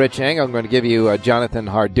get to Rich Eng, I'm going to give you Jonathan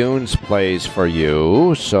Hardoon's plays for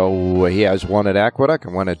you. So he has one at Aqueduct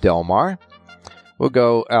and one at Del Mar. We'll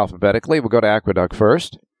go alphabetically. We'll go to Aqueduct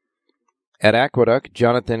first. At Aqueduct,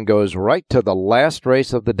 Jonathan goes right to the last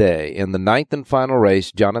race of the day. In the 9th and final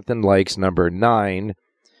race, Jonathan likes number 9,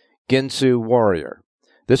 Ginsu Warrior.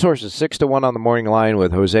 This horse is 6-1 on the morning line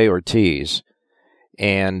with Jose Ortiz.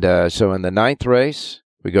 And so in the 9th race,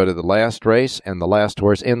 we go to the last race, and the last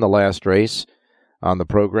horse in the last race on the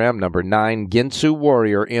program, number 9, Ginsu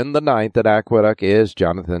Warrior, in the 9th at Aqueduct is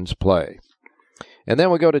Jonathan's play. And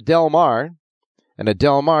then we go to Del Mar, and at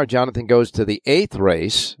Del Mar, Jonathan goes to the 8th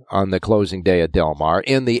race on the closing day at Del Mar.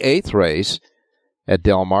 In the 8th race at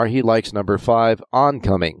Del Mar, he likes number 5,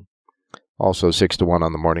 Oncoming, also 6-1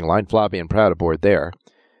 on the morning line. Flabby and Proud aboard there.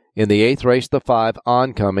 In the 8th race, the 5,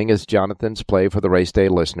 Oncoming, is Jonathan's play for the Race Day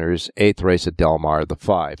listeners. 8th race at Del Mar, the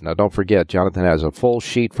 5. Now, don't forget, Jonathan has a full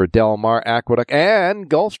sheet for Del Mar, Aqueduct, and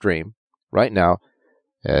Gulfstream right now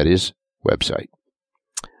at his website.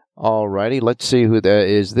 All righty, let's see who that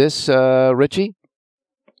is. This Richie?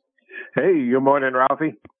 Hey, good morning,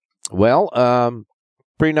 Ralphie. Well,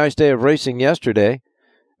 pretty nice day of racing yesterday.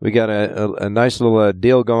 We got a nice little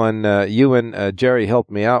deal going. You and Jerry helped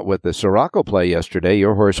me out with the Sirocco play yesterday.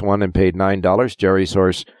 Your horse won and paid $9. Jerry's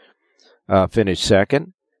horse finished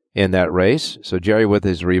second in that race. So Jerry, with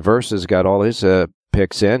his reverses, got all his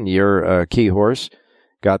picks in. Your key horse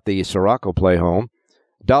got the Sirocco play home.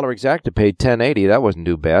 Dollar Exacta paid $10.80. That wasn't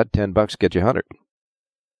too bad. $10 get you 100.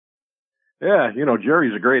 Yeah,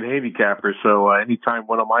 Jerry's a great handicapper, so anytime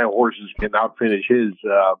one of my horses can outfinish his,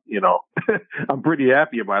 I'm pretty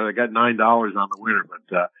happy about it. I got $9 on the winner,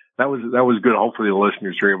 but that was good. Hopefully the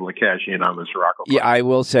listeners are able to cash in on the Sirocco. Yeah, I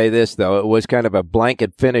will say this, though. It was kind of a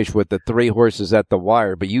blanket finish with the 3 horses at the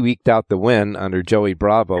wire, but you eked out the win under Joey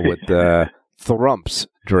Bravo with Thrump's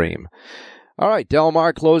Dream. All right, Del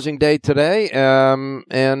Mar closing day today,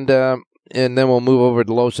 and and then we'll move over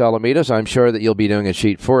to Los Alamitos. I'm sure that you'll be doing a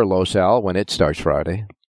sheet for Los Al when it starts Friday.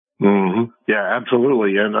 Mm-hmm. Yeah,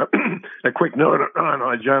 absolutely. And a quick note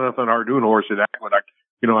on Jonathan Ardun horse at Aqueduct.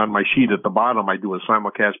 You know, on my sheet at the bottom, I do a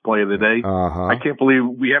simulcast play of the day. I can't believe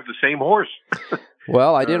we have the same horse.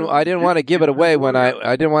 Well, I didn't want to give it away when I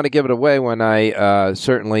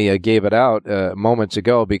certainly gave it out moments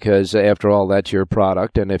ago, because after all, that's your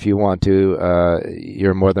product, and if you want to,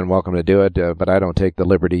 you're more than welcome to do it. But I don't take the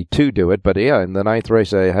liberty to do it. But yeah, in the 9th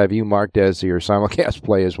race, I have you marked as your simulcast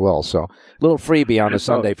play as well. So a little freebie on a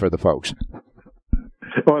Sunday for the folks.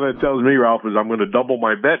 Well, that tells me, Ralph, is I'm going to double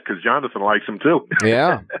my bet because Jonathan likes him too.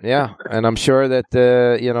 yeah, and I'm sure that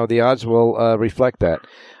the odds will reflect that.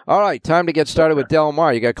 All right, time to get started with Del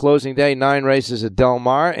Mar. You got closing day, 9 races at Del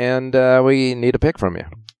Mar, and we need a pick from you.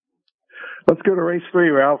 Let's go to race 3,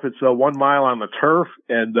 Ralph. It's 1 mile on the turf,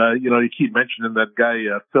 and you keep mentioning that guy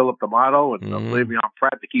Philip D'Amato and Le'Veon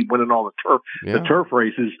Pratt to keep winning all the turf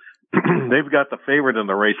races. They've got the favorite in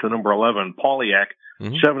the race, the number 11, Pauliac,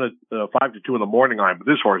 5-2 in the morning line. But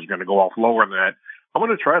this horse is going to go off lower than that. I'm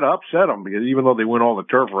going to try to upset them because even though they win all the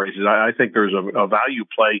turf races, I think there's a value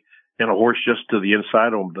play in a horse just to the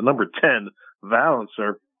inside of them. The number 10,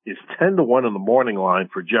 Valancer, is 10-1 in the morning line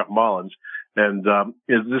for Jeff Mullins. And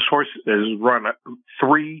this horse has run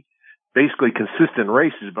 3 basically consistent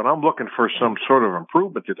races, but I'm looking for some sort of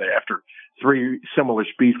improvement today after 3 similar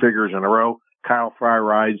speed figures in a row. Kyle Fry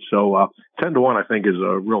rides, so 10-1 I think is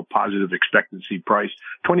a real positive expectancy price.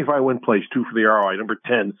 25 win place, 2 for the ROI. Number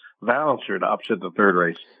 10, Valancer to upset the 3rd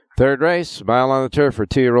race. 3rd race, mile on the turf for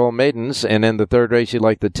 2-year-old maidens, and in the 3rd race you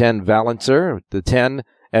like the 10 Valancer, the 10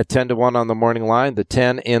 at 10-1 on the morning line. The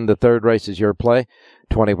 10 in the 3rd race is your play.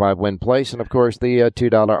 25 win place, and of course the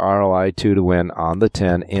 $2 ROI, 2 to win on the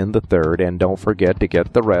 10 in the 3rd. And don't forget to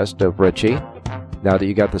get the rest of Richie. Now that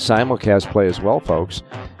you got the simulcast play as well, folks,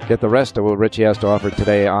 get the rest of what Richie has to offer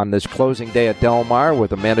today on this closing day at Del Mar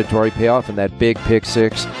with a mandatory payoff and that big pick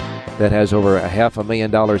 6 that has over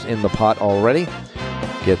 $500,000 in the pot already.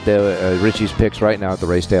 Get the Richie's picks right now at the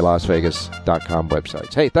RacedayLasVegas.com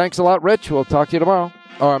websites. Hey, thanks a lot, Rich. We'll talk to you tomorrow.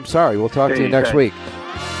 Oh, I'm sorry. We'll talk to you next week.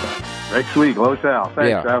 Next week, Los Al.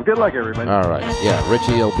 Thanks, Al. Good luck, everybody. All right. Yeah,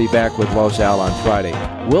 Richie will be back with Los Al on Friday.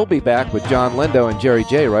 We'll be back with John Lindo and Jerry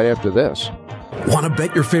J right after this. Want to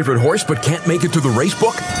bet your favorite horse but can't make it to the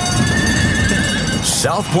racebook?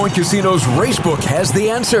 South Point Casino's Racebook has the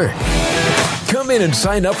answer. Come in and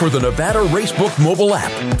sign up for the Nevada Racebook mobile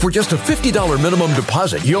app. For just a $50 minimum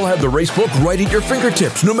deposit, you'll have the Racebook right at your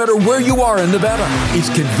fingertips, no matter where you are in Nevada. It's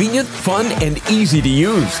convenient, fun, and easy to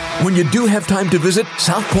use. When you do have time to visit,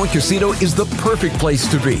 South Point Casino is the perfect place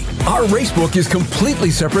to be. Our Racebook is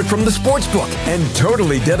completely separate from the sportsbook and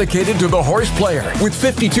totally dedicated to the horse player. With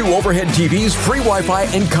 52 overhead TVs, free Wi-Fi,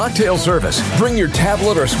 and cocktail service. Bring your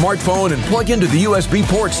tablet or smartphone and plug into the USB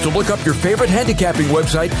ports to look up your favorite handicapping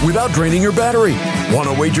website without draining your battery. Want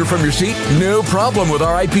to wager from your seat? No problem with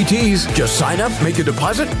our IPTs. Just sign up, make a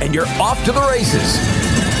deposit, and you're off to the races.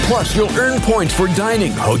 Plus, you'll earn points for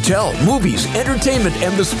dining, hotel, movies, entertainment,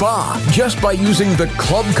 and the spa just by using the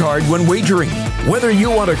club card when wagering. Whether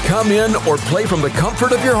you want to come in or play from the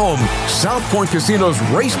comfort of your home, South Point Casino's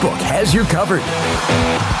Racebook has you covered.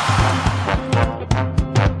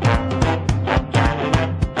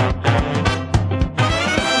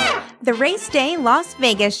 The Race Day Las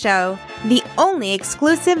Vegas Show, the only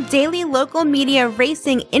exclusive daily local media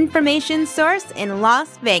racing information source in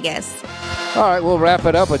Las Vegas. All right, we'll wrap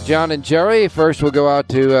it up with John and Jerry. First, we'll go out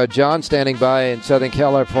to John standing by in Southern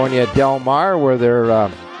California, Del Mar, where they're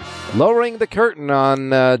lowering the curtain on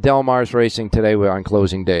Del Mar's racing today on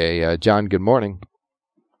closing day. John, good morning.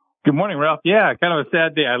 Good morning, Ralph. Yeah, kind of a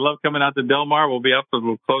sad day. I love coming out to Del Mar. We'll be up for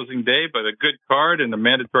the closing day, but a good card and a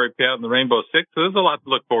mandatory payout in the Rainbow Six. So there's a lot to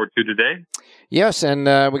look forward to today. Yes, and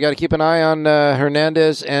we got to keep an eye on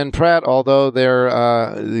Hernandez and Pratt, although they're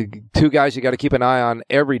the 2 guys you got to keep an eye on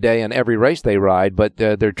every day and every race they ride, but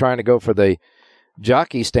they're trying to go for the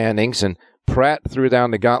jockey standings, and Pratt threw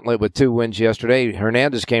down the gauntlet with 2 wins yesterday.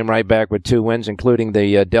 Hernandez came right back with 2 wins, including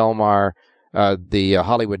the Del Mar the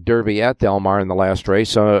Hollywood Derby at Del Mar in the last race.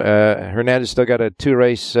 So Hernandez still got a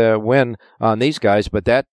 2-race win on these guys, but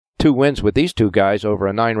that 2 wins with these 2 guys over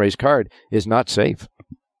a 9-race card is not safe.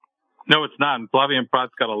 No, it's not. And Flavien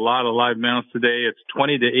Prat's got a lot of live mounts today. It's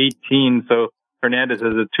 20-18, so Hernandez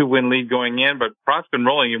has a 2-win lead going in, but Prat's been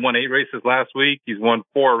rolling. He won 8 races last week. He's won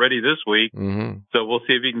 4 already this week. Mm-hmm. So we'll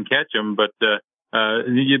see if he can catch him. But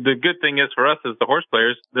The good thing is for us as the horse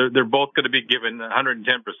players, they're both going to be given 110%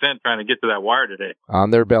 trying to get to that wire today.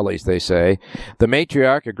 On their bellies, they say. The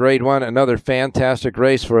Matriarch, a Grade 1, another fantastic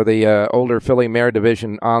race for the older filly mare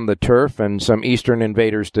division on the turf, and some Eastern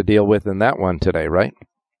invaders to deal with in that one today, right?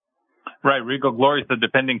 Right. Regal Glory's the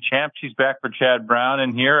defending champ. She's back for Chad Brown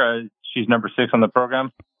in here. She's number 6 on the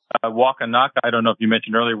program. Wakanaka, I don't know if you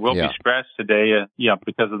mentioned earlier, will be scratched today.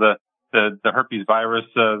 Because of the herpes virus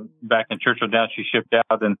back in Churchill Downs. She shipped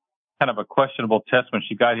out and kind of a questionable test when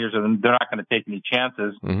she got here, so they're not going to take any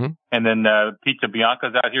chances. Mm-hmm. And then Pizza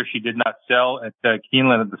Bianca's out here. She did not sell at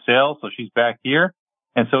Keeneland at the sale, so she's back here.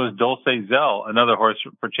 And so is Dulce Zell, another horse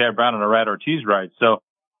for Chad Brown on a Rad Ortiz ride. So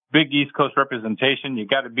big East Coast representation. You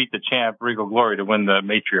got to beat the champ, Regal Glory, to win the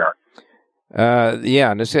Matriarch.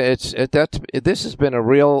 And this has been a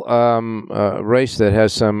real race that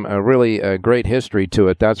has some really great history to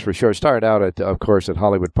it. That's for sure. Started out of course, at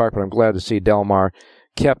Hollywood Park, but I'm glad to see Del Mar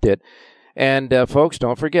kept it. And folks,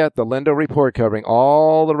 don't forget the Lindo Report covering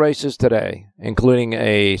all the races today, including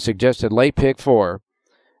a suggested late pick 4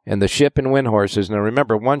 and the Ship and Win horses. Now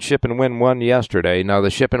remember, one Ship and Win won yesterday. Now the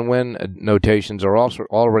Ship and Win notations are also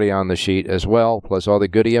already on the sheet as well, plus all the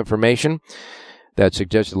goodie information. That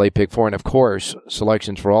suggested late pick 4, and of course,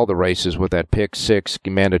 selections for all the races with that pick 6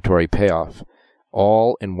 mandatory payoff.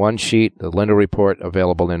 All in one sheet, the Lindo Report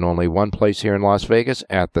available in only one place here in Las Vegas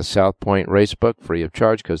at the South Point Racebook, free of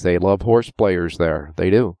charge, because they love horse players there. They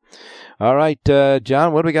do. All right,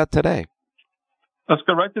 John, what do we got today? Let's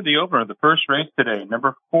go right to the opener, the first race today.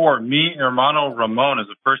 Number 4, Mi Hermano Ramon, is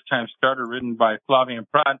a first-time starter ridden by Flavien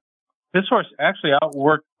Prat. This horse actually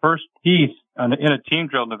outworked First Piece in a team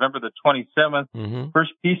drill November the 27th. Mm-hmm.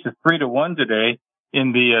 First Piece is 3-1 today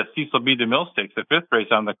in the Cecil B. DeMille Stakes, the 5th race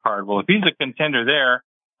on the card. Well, if he's a contender there,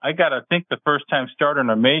 I got to think the first-time starter in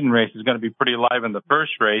a maiden race is going to be pretty live in the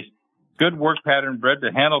first race. Good work pattern, bred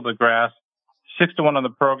to handle the grass. 6-1 on the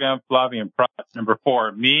program, Flavien Prat. Number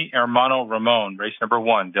 4, Mi Hermano Ramon, race number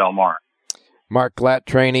 1, Del Mar. Mark Glatt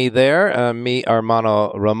trainee there, Mi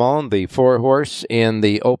Hermano Ramon, the 4-horse in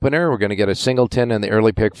the opener. We're going to get a singleton in the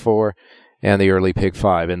early pick 4 and the early pick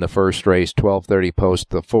 5 in the first race, 12:30 post.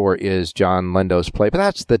 The 4 is John Lindo's play. But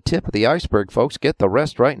that's the tip of the iceberg, folks. Get the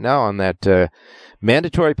rest right now on that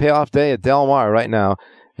mandatory payoff day at Del Mar right now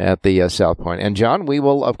at the South Point. And, John, we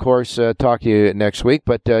will, of course, talk to you next week,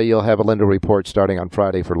 but you'll have a Lindo Report starting on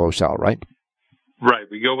Friday for Los Al, right? Right.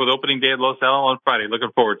 We go with opening day at Los Al on Friday.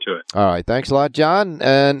 Looking forward to it. All right. Thanks a lot, John,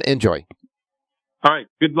 and enjoy. All right.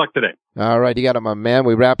 Good luck today. All right. You got it, my man.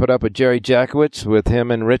 We wrap it up with Jerry Jackowitz with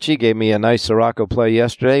him and Richie. Gave me a nice Sirocco play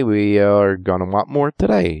yesterday. We are going to want more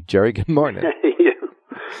today. Jerry, good morning.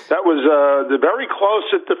 That was very close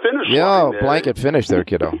at the finish line. Yeah, blanket finish there,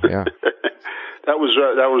 kiddo. Yeah. That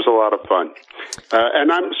was a lot of fun.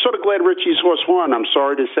 And I'm sort of glad Richie's horse won. I'm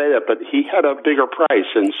sorry to say that, but he had a bigger price,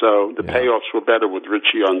 and so the payoffs were better with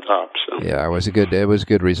Richie on top. So. Yeah, it was a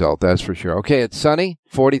good result, that's for sure. Okay, it's sunny,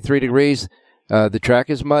 43 degrees. The track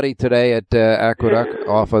is muddy today at Aqueduct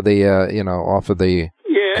off of the current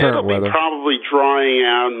it'll weather. Be probably drying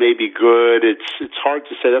out, maybe good. It's hard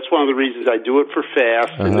to say. That's one of the reasons I do it for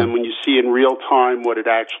fast, and then when you see in real time what it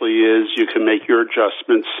actually is, you can make your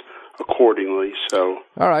adjustments accordingly. So,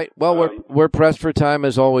 all right. Well, we're pressed for time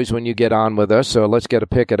as always when you get on with us. So let's get a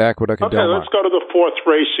pick at Aqueduct and Del Mar. Let's go to the 4th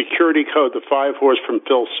race. Security Code, the 5-horse from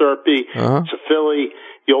Phil Serpe. It's a filly.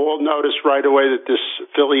 You'll all notice right away that this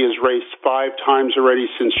filly has raced 5 times already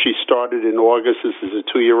since she started in August. This is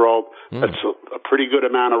a 2-year-old. That's a pretty good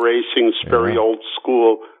amount of racing. It's very old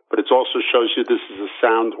school, but it also shows you this is a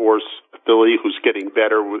sound horse filly who's getting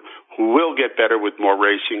better, who will get better with more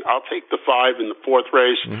racing. I'll take the 5 in the 4th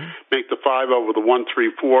race, make the 5 over the 1,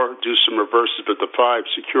 3, 4, do some reverses, but the 5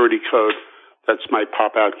 Security Code. That's my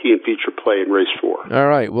pop-out key and feature play in race 4. All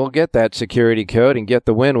right, we'll get that Security Code and get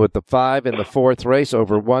the win with the 5 in the 4th race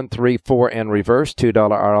over 1, 3, 4, and reverse. $2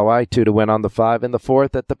 ROI, 2 to win on the 5 in the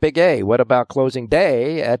 4th at the Big A. What about closing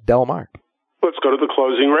day at Del Mar? Let's go to the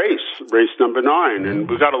closing race number 9. And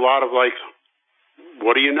we've got a lot of,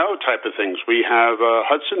 what do you know type of things. We have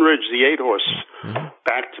Hudson Ridge, the 8-horse,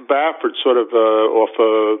 back to Baffert, sort of off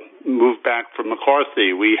a move back from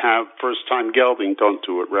McCarthy. We have first-time gelding. Don't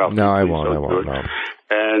do it, Ralph. No, I won't. No.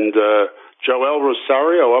 And Joel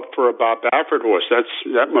Rosario up for a Bob Baffert horse.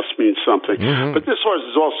 That must mean something. But this horse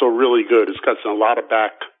is also really good. It's got a lot of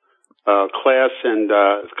back class, and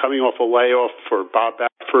coming off a layoff for Bob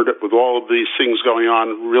Baffert with all of these things going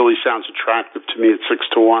on really sounds attractive to me at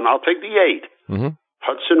 6-1. I'll take the 8.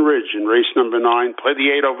 Hudson Ridge in race number 9. Play the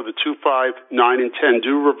 8 over the 2, 5, 9, and 10.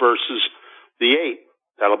 Do reverses the 8.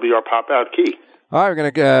 That'll be our pop-out key. All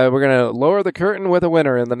right, we're gonna lower the curtain with a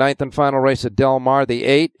winner in the 9th and final race at Del Mar. The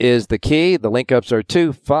 8 is the key. The link-ups are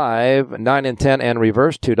 2, 5, 9, and 10, and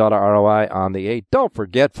reverse $2 ROI on the 8. Don't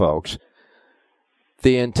forget, folks,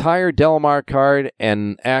 the entire Del Mar card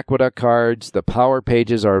and Aqueduct cards, the power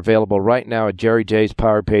pages are available right now at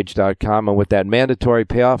jerryjspowerpage.com. And with that mandatory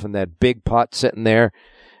payoff and that big pot sitting there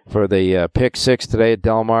for the pick 6 today at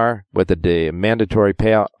Del Mar with the mandatory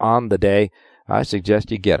payout on the day, I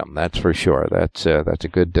suggest you get them. That's for sure. That's a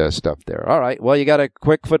good stuff there. All right. Well, you got a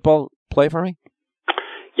quick football play for me?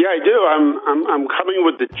 Yeah, I do. I'm coming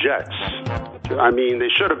with the Jets. I mean, they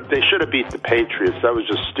should have beat the Patriots. That was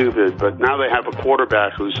just stupid. But now they have a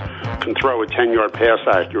quarterback who can throw a 10-yard pass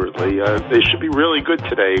accurately. They should be really good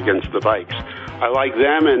today against the Vikes. I like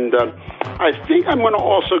them, and I think I'm going to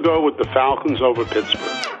also go with the Falcons over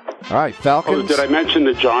Pittsburgh. All right, Falcons. Oh, did I mention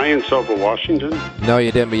the Giants over Washington? No,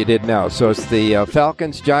 you didn't, but you did now. So it's the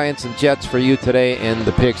Falcons, Giants, and Jets for you today in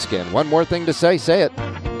the pigskin. One more thing to say. Say it.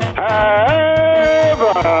 Have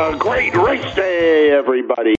a great race day, everybody.